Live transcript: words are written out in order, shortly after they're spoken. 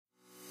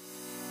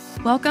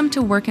Welcome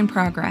to Work in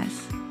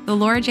Progress, the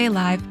Laura J.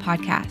 Live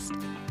podcast.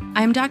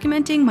 I'm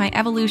documenting my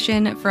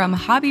evolution from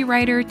hobby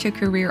writer to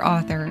career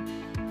author.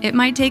 It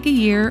might take a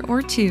year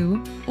or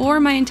two, or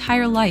my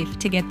entire life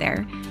to get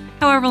there.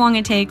 However long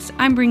it takes,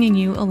 I'm bringing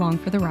you along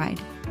for the ride.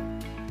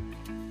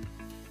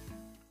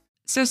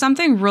 So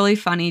something really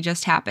funny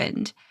just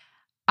happened.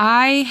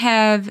 I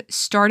have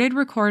started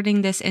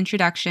recording this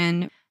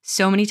introduction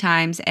so many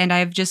times, and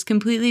I've just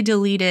completely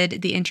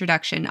deleted the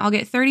introduction. I'll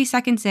get 30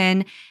 seconds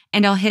in,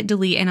 and I'll hit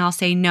delete, and I'll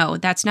say, no,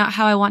 that's not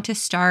how I want to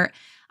start.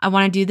 I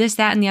want to do this,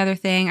 that, and the other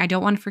thing. I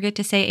don't want to forget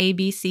to say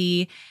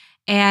ABC.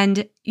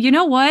 And you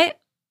know what?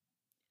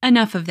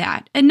 Enough of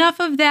that. Enough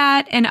of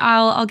that, and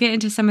I'll get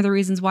into some of the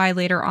reasons why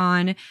later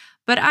on.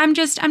 But I'm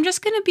just going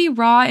to be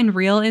raw and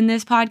real in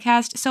this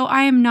podcast, so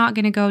I am not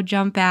going to go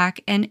jump back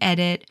and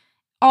edit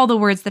all the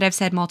words that I've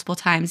said multiple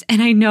times. And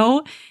I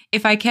know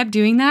if I kept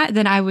doing that,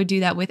 then I would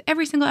do that with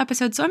every single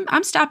episode. So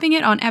I'm stopping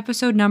it on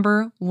episode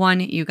number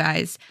 1, you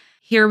guys.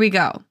 Here we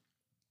go.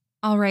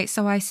 All right,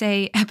 so I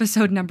say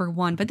episode number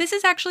 1, but this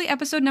is actually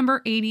episode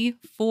number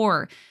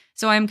 84.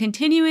 So I'm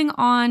continuing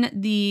on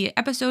the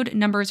episode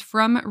numbers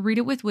from Read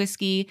It with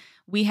Whiskey.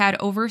 We had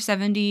over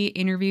 70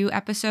 interview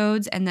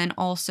episodes and then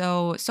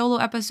also solo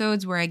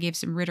episodes where I gave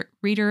some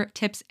reader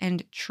tips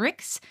and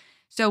tricks.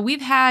 So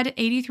we've had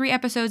 83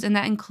 episodes, and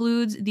that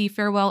includes the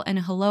farewell and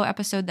hello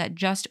episode that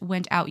just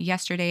went out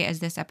yesterday as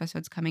this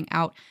episode's coming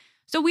out.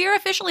 So we are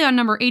officially on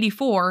number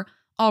 84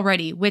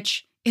 already,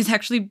 which is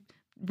actually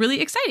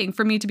really exciting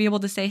for me to be able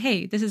to say,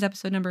 hey, this is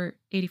episode number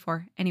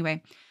 84.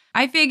 Anyway,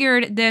 I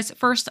figured this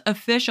first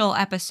official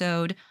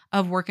episode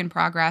of Work in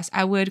Progress,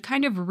 I would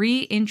kind of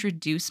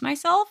reintroduce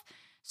myself.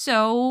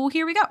 So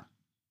here we go.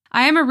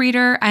 I am a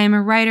reader, I am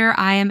a writer,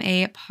 I am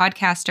a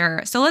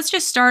podcaster. So let's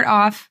just start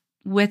off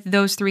with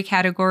those 3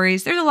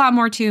 categories. There's a lot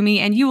more to me,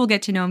 and you will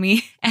get to know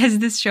me as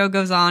this show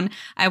goes on.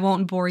 I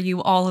won't bore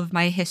you all of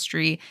my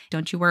history.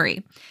 Don't you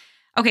worry.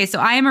 Okay, so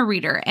I am a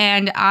reader,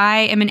 and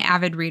I am an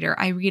avid reader.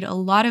 I read a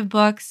lot of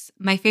books.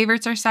 My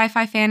favorites are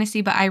sci-fi, fantasy,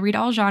 but I read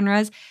all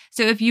genres.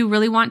 So if you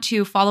really want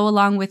to follow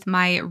along with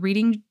my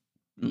reading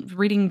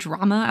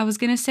drama, I was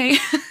going to say,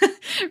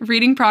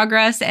 reading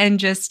progress and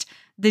just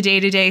the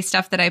day-to-day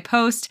stuff that I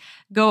post,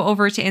 go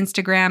over to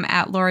Instagram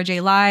at Laura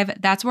J.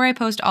 Live. That's where I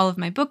post all of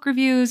my book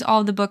reviews,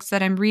 all of the books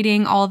that I'm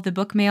reading, all of the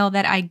book mail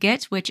that I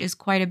get, which is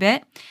quite a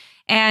bit.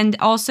 And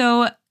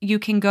also, you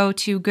can go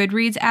to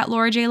Goodreads at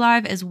Laura J.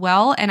 Live as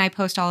well, and I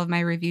post all of my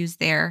reviews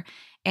there.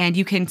 And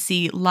you can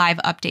see live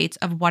updates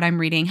of what I'm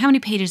reading, how many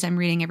pages I'm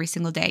reading every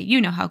single day.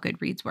 You know how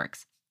Goodreads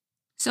works.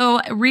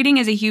 So reading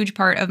is a huge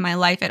part of my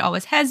life. It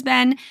always has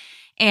been.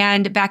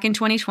 And back in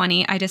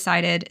 2020, I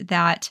decided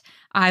that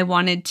I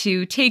wanted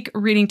to take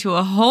reading to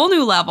a whole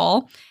new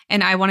level,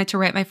 and I wanted to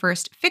write my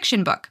first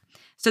fiction book.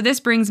 So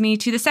this brings me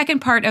to the second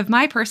part of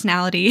my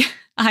personality.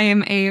 I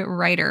am a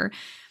writer.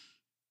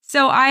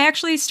 So I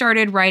actually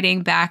started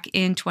writing back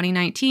in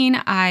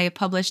 2019. I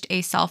published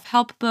a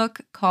self-help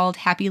book called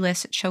Happy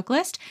List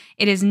Chokelist.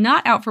 It is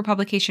not out for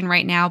publication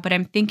right now, but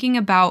I'm thinking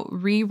about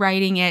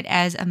rewriting it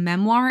as a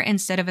memoir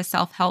instead of a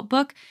self-help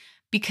book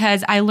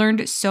because I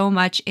learned so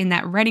much in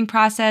that writing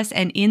process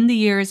and in the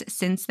years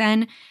since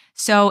then.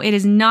 So it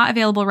is not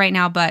available right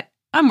now, but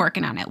I'm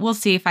working on it. We'll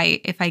see if I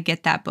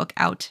get that book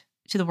out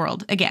to the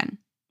world again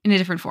in a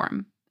different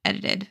form,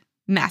 edited,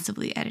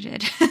 massively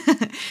edited.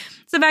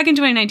 So back in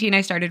 2019,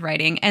 I started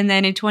writing. And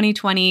then in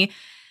 2020,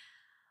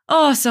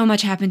 so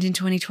much happened in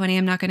 2020.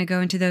 I'm not going to go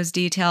into those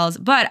details,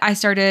 but I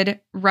started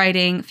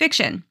writing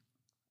fiction.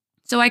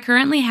 So I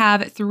currently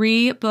have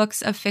 3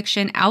 books of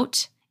fiction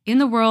out in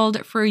the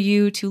world for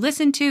you to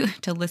listen to.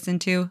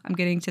 I'm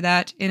getting to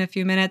that in a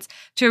few minutes.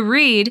 To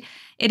read,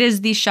 it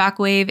is The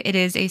Shockwave. It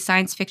is a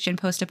science fiction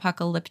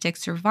post-apocalyptic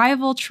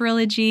survival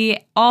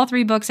trilogy. All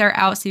 3 books are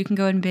out, so you can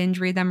go and binge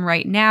read them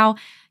right now.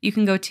 You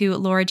can go to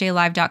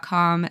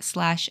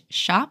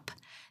laurajlive.com/shop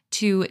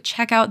to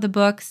check out the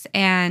books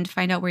and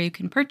find out where you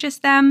can purchase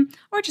them,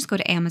 or just go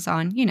to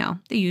Amazon,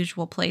 the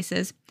usual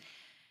places.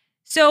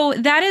 So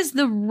that is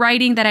the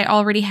writing that I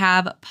already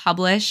have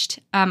published.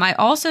 I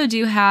also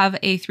do have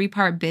a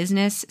 3-part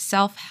business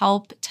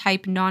self-help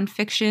type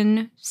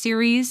nonfiction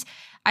series.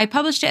 I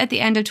published it at the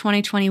end of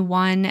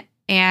 2021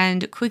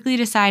 and quickly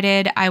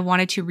decided I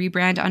wanted to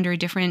rebrand under a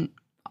different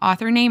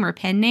author name or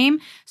pen name.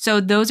 So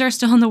those are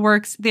still in the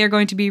works. They're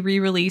going to be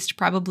re-released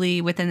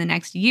probably within the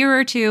next year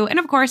or 2. And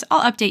of course,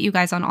 I'll update you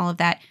guys on all of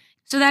that.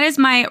 So that is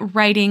my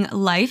writing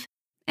life.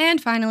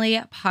 And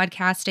finally,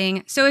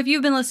 podcasting. So if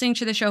you've been listening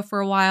to the show for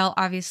a while,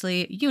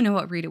 obviously, you know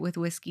what Read It with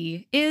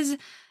Whiskey is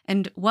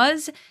and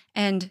was,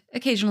 and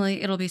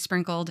occasionally it'll be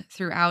sprinkled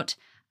throughout.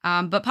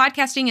 But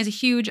podcasting is a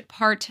huge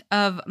part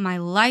of my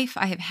life.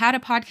 I have had a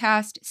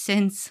podcast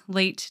since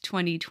late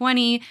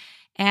 2020,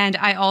 and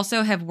I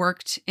also have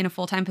worked in a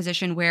full-time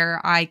position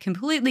where I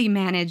completely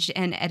managed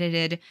and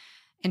edited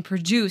and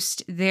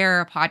produced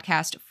their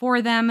podcast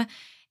for them.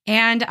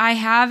 And I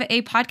have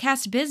a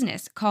podcast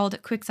business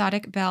called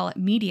Quixotic Belle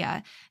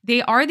Media.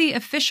 They are the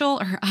official,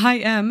 or I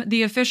am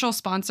the official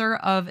sponsor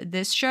of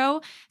this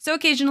show. So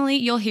occasionally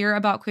you'll hear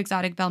about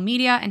Quixotic Belle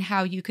Media and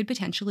how you could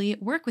potentially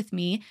work with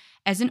me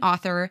as an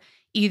author,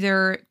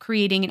 either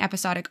creating an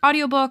episodic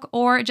audiobook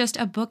or just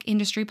a book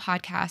industry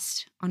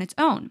podcast on its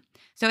own.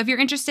 So if you're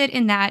interested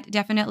in that,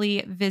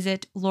 definitely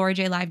visit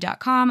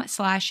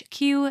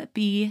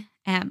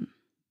laurajlive.com/QBM.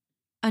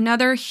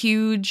 Another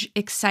huge,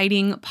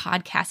 exciting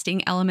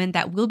podcasting element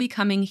that will be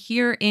coming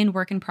here in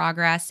Work in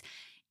Progress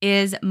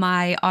is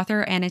my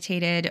author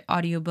annotated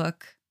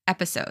audiobook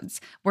episodes,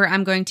 where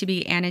I'm going to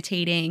be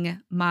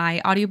annotating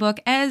my audiobook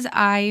as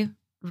I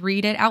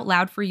read it out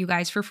loud for you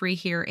guys for free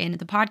here in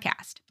the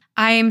podcast.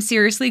 I am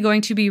seriously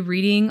going to be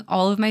reading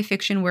all of my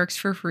fiction works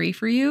for free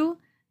for you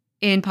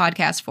in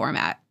podcast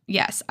format.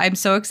 Yes, I'm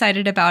so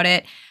excited about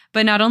it.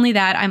 But not only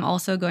that, I'm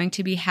also going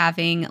to be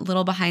having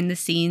little behind the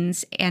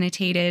scenes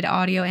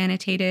audio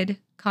annotated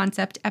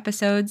concept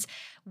episodes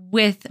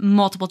with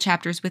multiple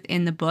chapters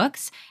within the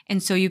books.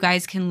 And so you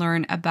guys can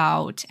learn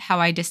about how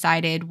I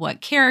decided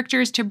what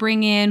characters to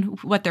bring in,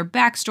 what their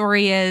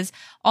backstory is,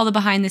 all the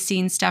behind the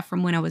scenes stuff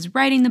from when I was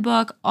writing the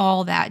book,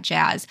 all that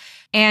jazz.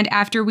 And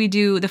after we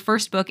do the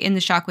first book in the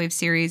Shockwave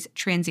series,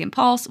 Transient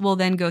Pulse, we'll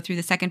then go through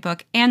the second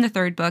book and the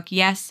third book.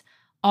 Yes,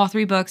 all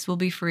 3 books will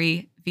be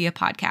free via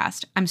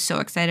podcast. I'm so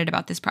excited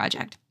about this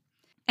project.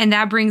 And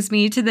that brings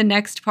me to the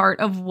next part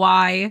of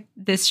why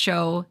this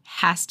show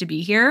has to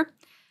be here.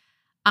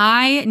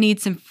 I need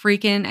some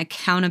freaking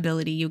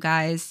accountability, you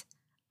guys.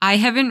 I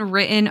haven't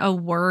written a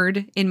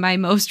word in my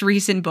most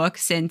recent book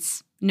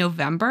since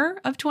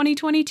November of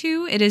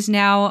 2022. It is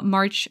now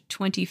March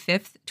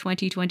 25th,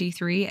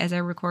 2023, as I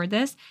record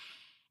this.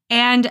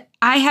 And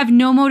I have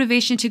no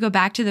motivation to go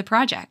back to the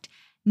project.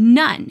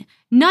 None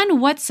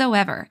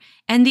whatsoever.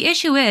 And the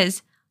issue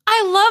is,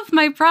 I love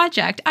my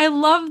project. I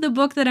love the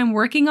book that I'm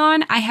working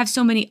on. I have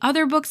so many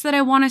other books that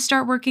I want to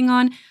start working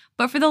on,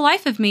 but for the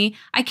life of me,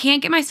 I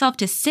can't get myself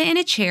to sit in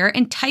a chair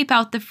and type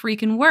out the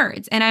freaking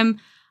words. And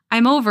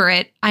I'm over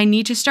it. I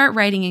need to start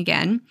writing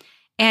again.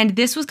 And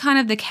this was kind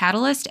of the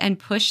catalyst and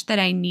push that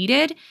I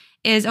needed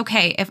is,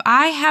 okay, if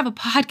I have a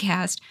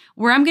podcast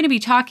where I'm going to be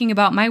talking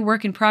about my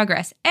work in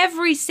progress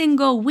every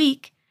single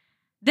week,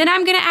 then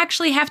I'm going to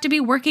actually have to be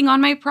working on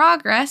my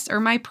progress or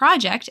my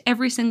project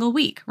every single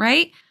week,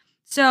 right?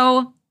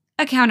 So,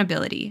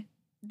 accountability.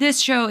 This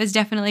show is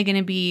definitely going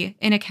to be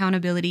an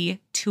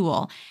accountability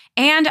tool.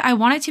 And I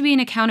want it to be an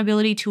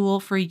accountability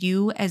tool for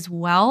you as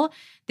well.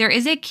 There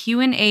is a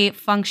Q&A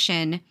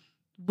function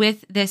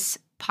with this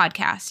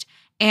podcast.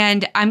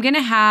 And I'm going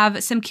to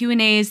have some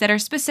Q&As that are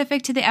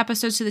specific to the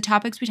episodes, to the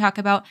topics we talk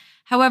about.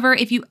 However,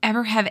 if you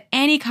ever have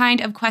any kind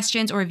of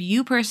questions or if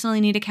you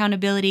personally need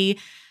accountability,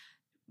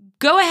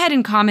 go ahead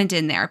and comment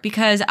in there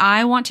because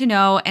I want to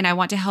know and I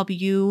want to help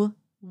you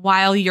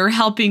while you're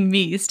helping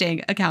me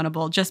stay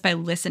accountable just by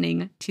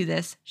listening to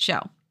this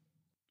show.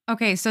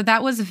 Okay, so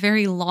that was a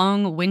very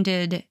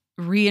long-winded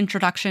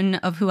reintroduction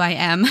of who I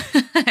am.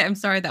 I'm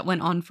sorry that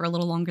went on for a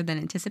little longer than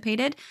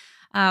anticipated.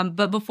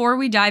 But before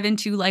we dive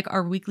into like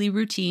our weekly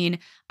routine,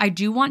 I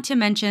do want to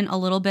mention a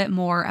little bit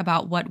more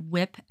about what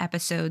WIP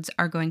episodes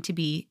are going to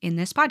be in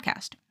this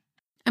podcast.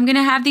 I'm going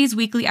to have these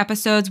weekly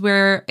episodes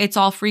where it's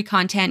all free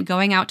content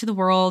going out to the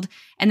world.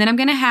 And then I'm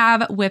going to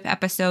have WIP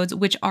episodes,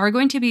 which are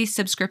going to be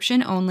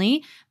subscription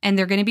only, and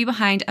they're going to be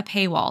behind a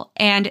paywall.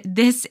 And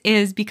this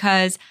is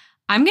because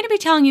I'm going to be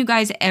telling you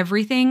guys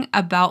everything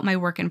about my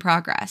work in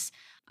progress.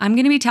 I'm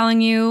going to be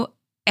telling you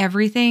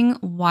everything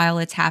while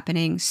it's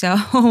happening.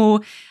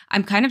 So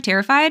I'm kind of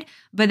terrified,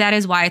 but that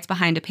is why it's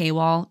behind a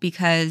paywall,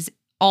 because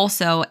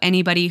also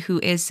anybody who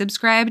is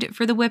subscribed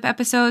for the WIP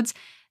episodes,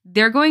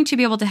 they're going to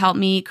be able to help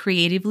me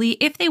creatively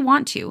if they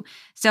want to.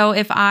 So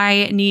if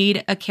I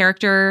need a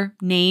character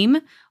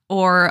name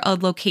or a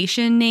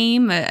location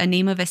name, a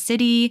name of a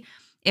city,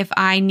 if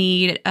I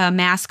need a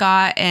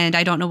mascot and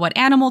I don't know what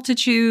animal to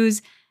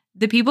choose,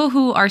 the people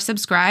who are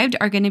subscribed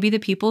are going to be the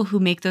people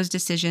who make those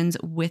decisions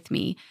with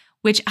me,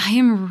 which I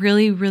am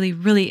really, really,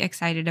 really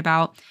excited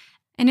about.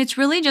 And it's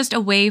really just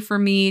a way for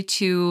me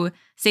to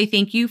say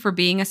thank you for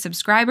being a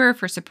subscriber,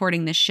 for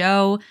supporting the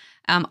show.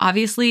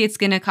 Obviously, it's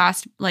going to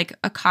cost like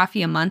a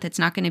coffee a month. It's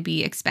not going to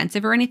be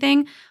expensive or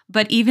anything,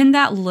 but even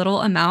that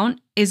little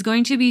amount is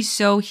going to be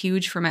so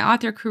huge for my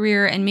author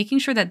career and making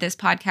sure that this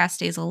podcast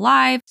stays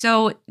alive.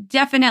 So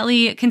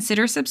definitely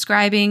consider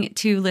subscribing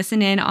to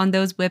listen in on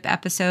those WIP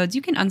episodes.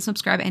 You can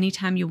unsubscribe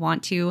anytime you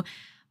want to,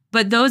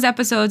 but those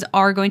episodes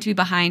are going to be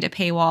behind a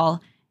paywall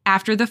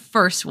after the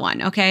first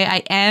one, okay? I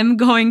am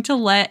going to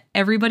let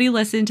everybody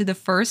listen to the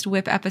first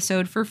WIP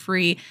episode for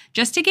free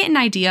just to get an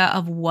idea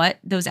of what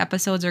those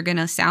episodes are going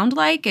to sound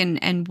like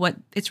and what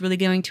it's really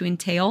going to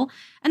entail.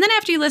 And then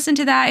after you listen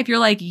to that, if you're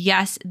like,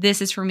 yes,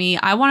 this is for me,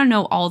 I want to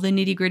know all the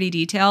nitty-gritty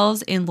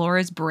details in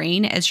Laura's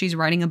brain as she's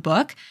writing a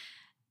book.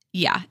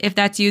 Yeah, if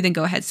that's you, then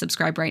go ahead,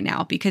 subscribe right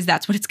now because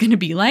that's what it's going to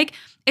be like.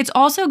 It's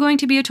also going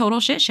to be a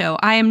total shit show.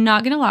 I am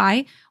not going to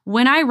lie.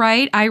 when I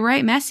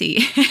write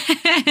messy.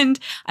 And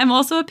I'm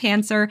also a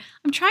pantser.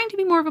 I'm trying to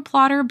be more of a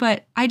plotter,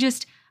 but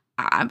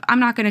I'm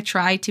not going to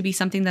try to be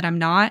something that I'm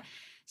not.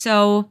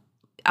 So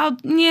I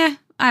don't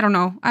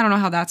know. I don't know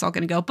how that's all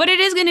going to go, but it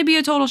is going to be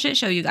a total shit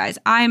show, you guys.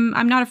 I'm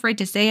not afraid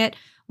to say it.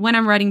 When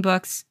I'm writing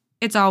books,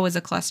 it's always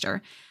a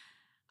cluster.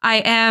 I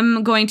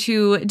am going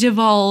to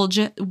divulge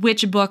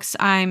which books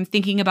I'm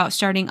thinking about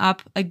starting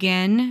up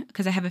again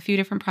because I have a few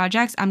different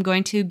projects. I'm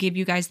going to give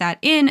you guys that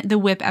in the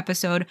WIP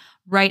episode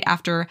right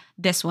after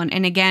this one.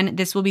 And again,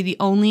 this will be the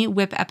only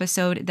WIP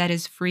episode that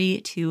is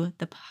free to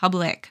the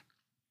public.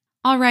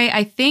 All right,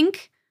 I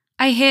think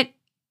I hit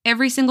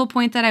every single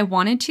point that I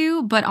wanted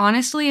to, but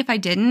honestly, if I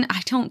didn't,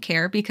 I don't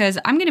care because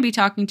I'm going to be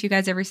talking to you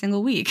guys every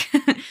single week.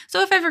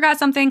 So if I forgot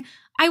something,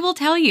 I will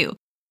tell you.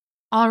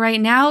 All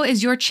right, now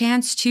is your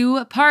chance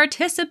to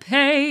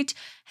participate.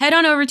 Head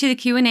on over to the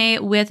Q&A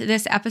with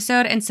this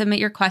episode and submit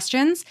your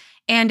questions.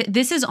 And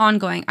this is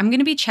ongoing. I'm going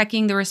to be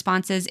checking the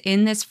responses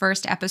in this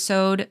first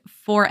episode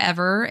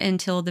forever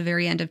until the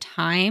very end of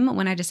time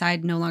when I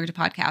decide no longer to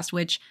podcast,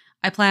 which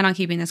I plan on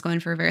keeping this going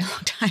for a very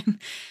long time.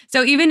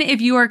 So even if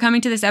you are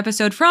coming to this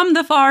episode from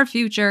the far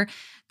future,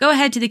 go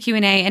ahead to the Q&A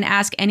and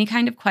ask any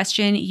kind of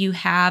question you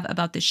have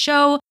about the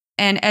show.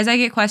 And as I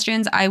get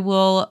questions, I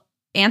will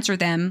answer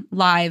them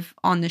live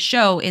on the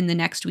show in the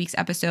next week's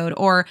episode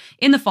or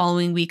in the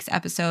following week's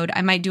episode.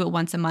 I might do it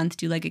once a month,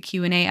 do like a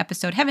Q&A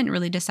episode. Haven't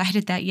really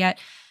decided that yet.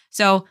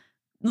 So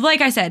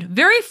like I said,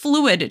 very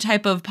fluid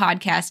type of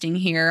podcasting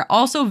here.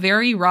 Also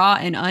very raw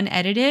and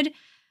unedited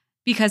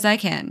because I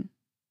can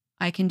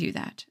do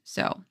that.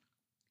 So,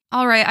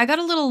 all right, I got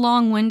a little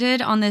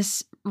long-winded on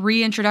this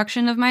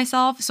reintroduction of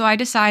myself. So I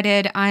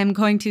decided I'm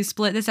going to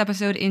split this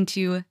episode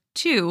into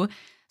two.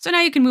 So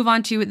now you can move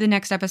on to the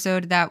next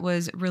episode that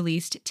was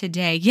released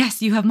today.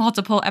 Yes, you have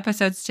multiple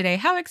episodes today.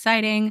 How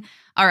exciting.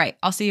 All right,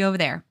 I'll see you over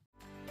there.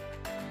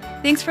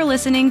 Thanks for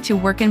listening to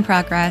Work in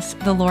Progress,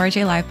 the Laura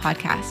J. Live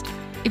podcast.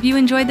 If you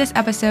enjoyed this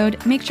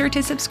episode, make sure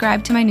to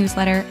subscribe to my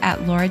newsletter at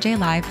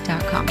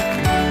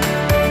laurajlive.com.